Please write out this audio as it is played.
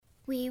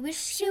We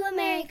wish you a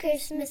Merry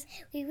Christmas.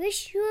 We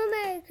wish you a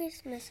Merry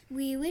Christmas.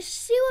 We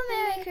wish you a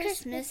Merry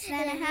Christmas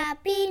and a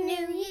Happy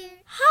New Year.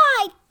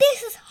 Hi,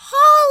 this is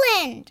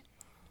Holland.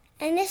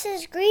 And this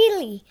is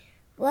Greeley.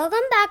 Welcome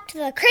back to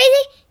the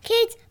Crazy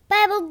Kids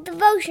Bible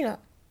Devotional.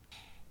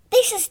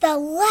 This is the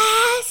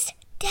last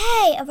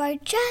day of our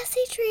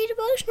Jesse Tree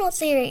Devotional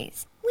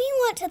series. We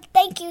want to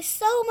thank you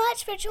so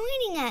much for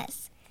joining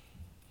us.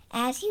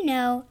 As you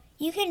know,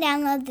 you can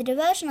download the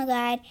devotional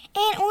guide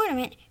and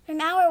ornament from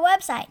our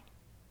website,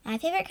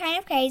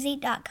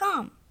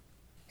 myfavoritecindofcrazy.com.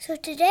 So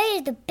today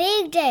is the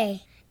big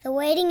day. The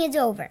waiting is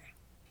over.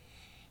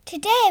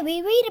 Today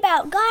we read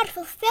about God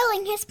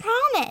fulfilling His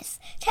promise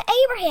to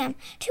Abraham,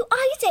 to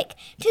Isaac,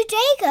 to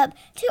Jacob,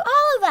 to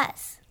all of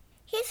us.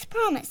 His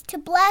promise to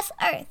bless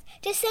earth,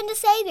 to send a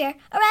Savior,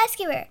 a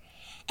rescuer.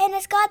 And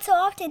as God so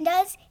often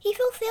does, He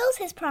fulfills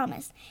His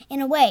promise in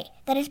a way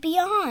that is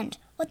beyond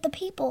what the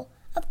people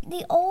of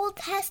the Old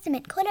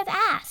Testament could have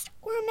asked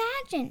or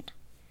imagined.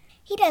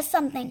 He does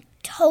something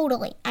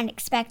totally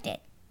unexpected.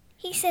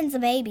 He sends a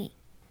baby.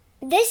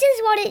 This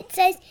is what it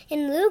says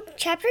in Luke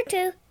chapter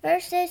 2,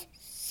 verses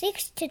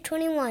 6 to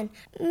 21.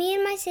 Me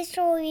and my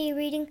sister will be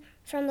reading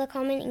from the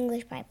Common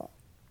English Bible.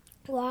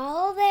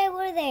 While they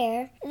were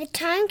there, the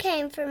time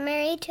came for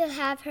Mary to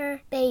have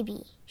her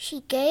baby.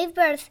 She gave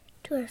birth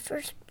to her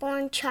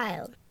firstborn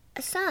child,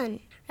 a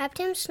son, wrapped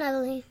him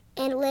snugly,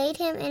 and laid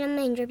him in a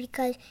manger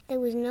because there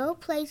was no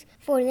place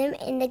for them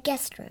in the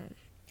guest room.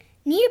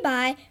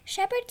 Nearby,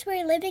 shepherds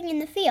were living in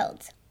the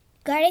fields,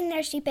 guarding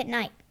their sheep at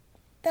night.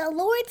 The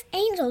Lord's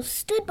angels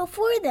stood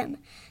before them.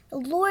 The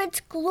Lord's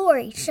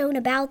glory shone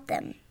about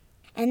them,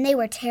 and they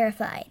were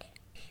terrified.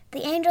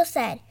 The angel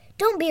said,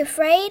 "Don't be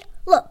afraid.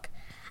 Look,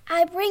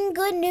 I bring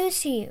good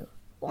news to you.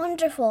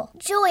 Wonderful,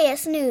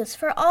 joyous news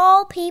for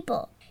all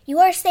people.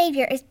 Your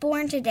Savior is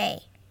born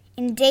today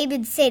in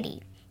David's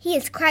city. He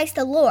is Christ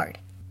the Lord.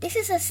 This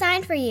is a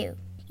sign for you.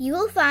 You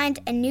will find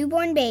a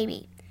newborn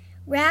baby,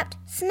 wrapped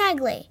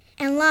snugly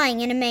and lying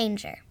in a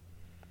manger."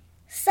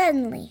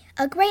 Suddenly,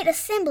 a great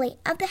assembly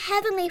of the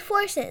heavenly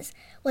forces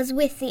was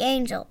with the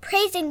angel,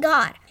 praising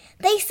God.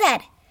 They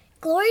said,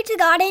 "Glory to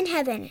God in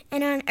heaven,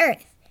 and on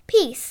earth,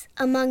 peace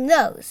among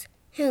those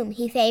whom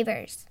He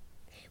favors."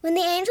 When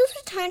the angels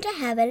returned to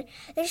heaven,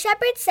 the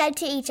shepherds said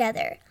to each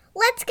other,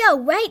 "Let's go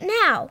right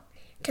now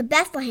to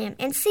Bethlehem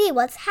and see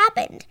what's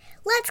happened.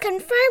 Let's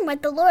confirm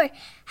what the Lord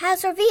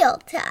has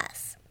revealed to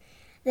us."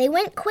 They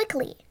went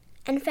quickly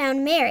and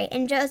found Mary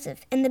and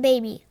Joseph and the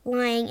baby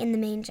lying in the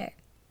manger.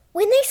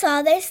 When they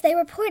saw this, they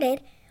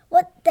reported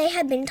what they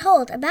had been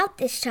told about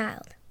this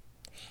child.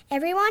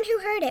 Everyone who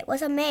heard it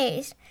was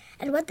amazed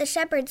at what the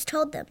shepherds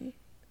told them.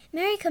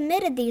 Mary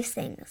committed these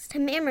things to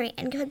memory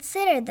and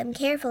considered them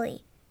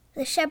carefully.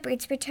 The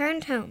shepherds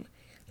returned home,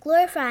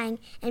 glorifying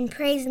and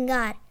praising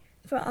God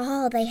for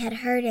all they had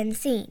heard and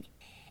seen.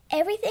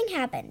 Everything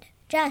happened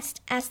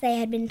just as they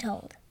had been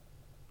told.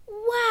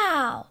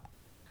 Wow!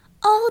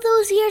 All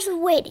those years of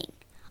waiting,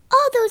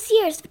 all those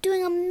years of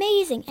doing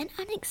amazing and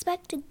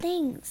unexpected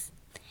things.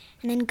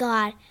 And then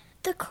God,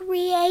 the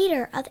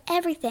creator of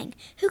everything,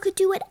 who could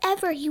do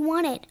whatever He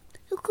wanted,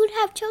 who could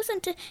have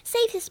chosen to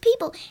save His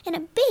people in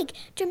a big,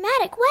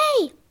 dramatic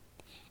way.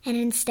 And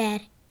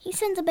instead, He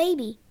sends a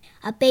baby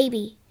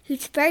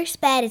whose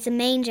first bed is a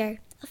manger,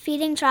 a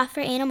feeding trough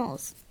for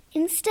animals,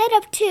 instead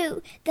of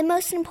two, the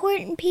most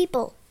important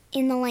people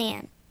in the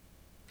land.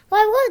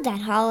 Why was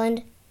that,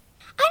 Holland?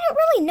 I don't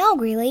really know,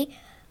 Greeley,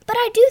 but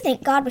I do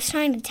think God was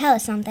trying to tell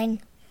us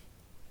something.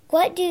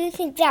 What do you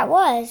think that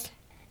was?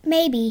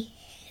 Maybe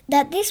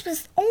that this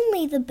was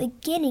only the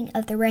beginning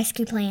of the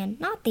rescue plan,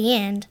 not the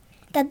end.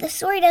 That the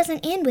story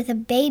doesn't end with a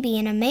baby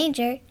in a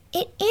manger.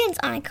 It ends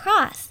on a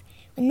cross,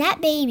 when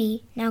that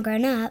baby, now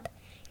grown up,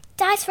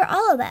 dies for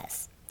all of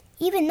us,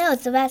 even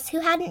those of us who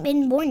hadn't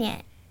been born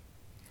yet.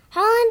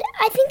 Holland,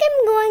 I think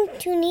I'm going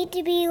to need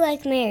to be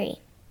like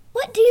Mary.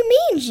 What do you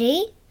mean,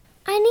 G?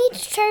 I need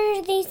to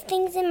treasure these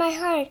things in my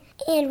heart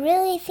and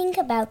really think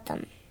about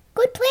them.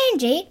 Good plan,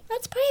 G.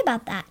 Let's pray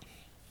about that.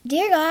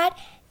 Dear God,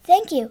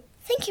 thank you.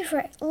 Thank you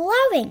for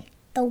loving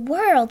the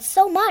world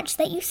so much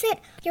that you sent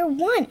your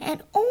one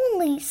and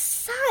only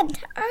Son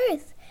to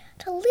earth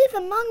to live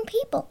among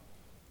people.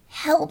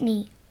 Help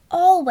me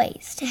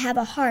always to have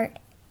a heart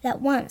that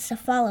wants to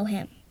follow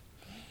Him.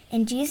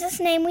 In Jesus'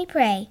 name we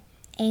pray.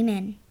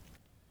 Amen.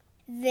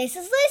 This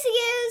is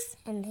Lucius.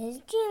 And this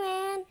is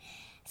G-Man.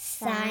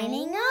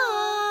 Signing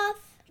off.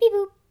 Beep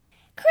boop.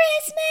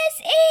 Christmas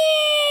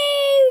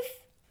Eve!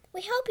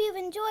 We hope you've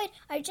enjoyed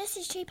our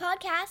Jesse's Tree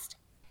podcast.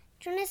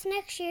 Join us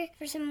next year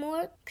for some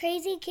more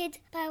Crazy Kids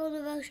Bible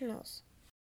Devotionals.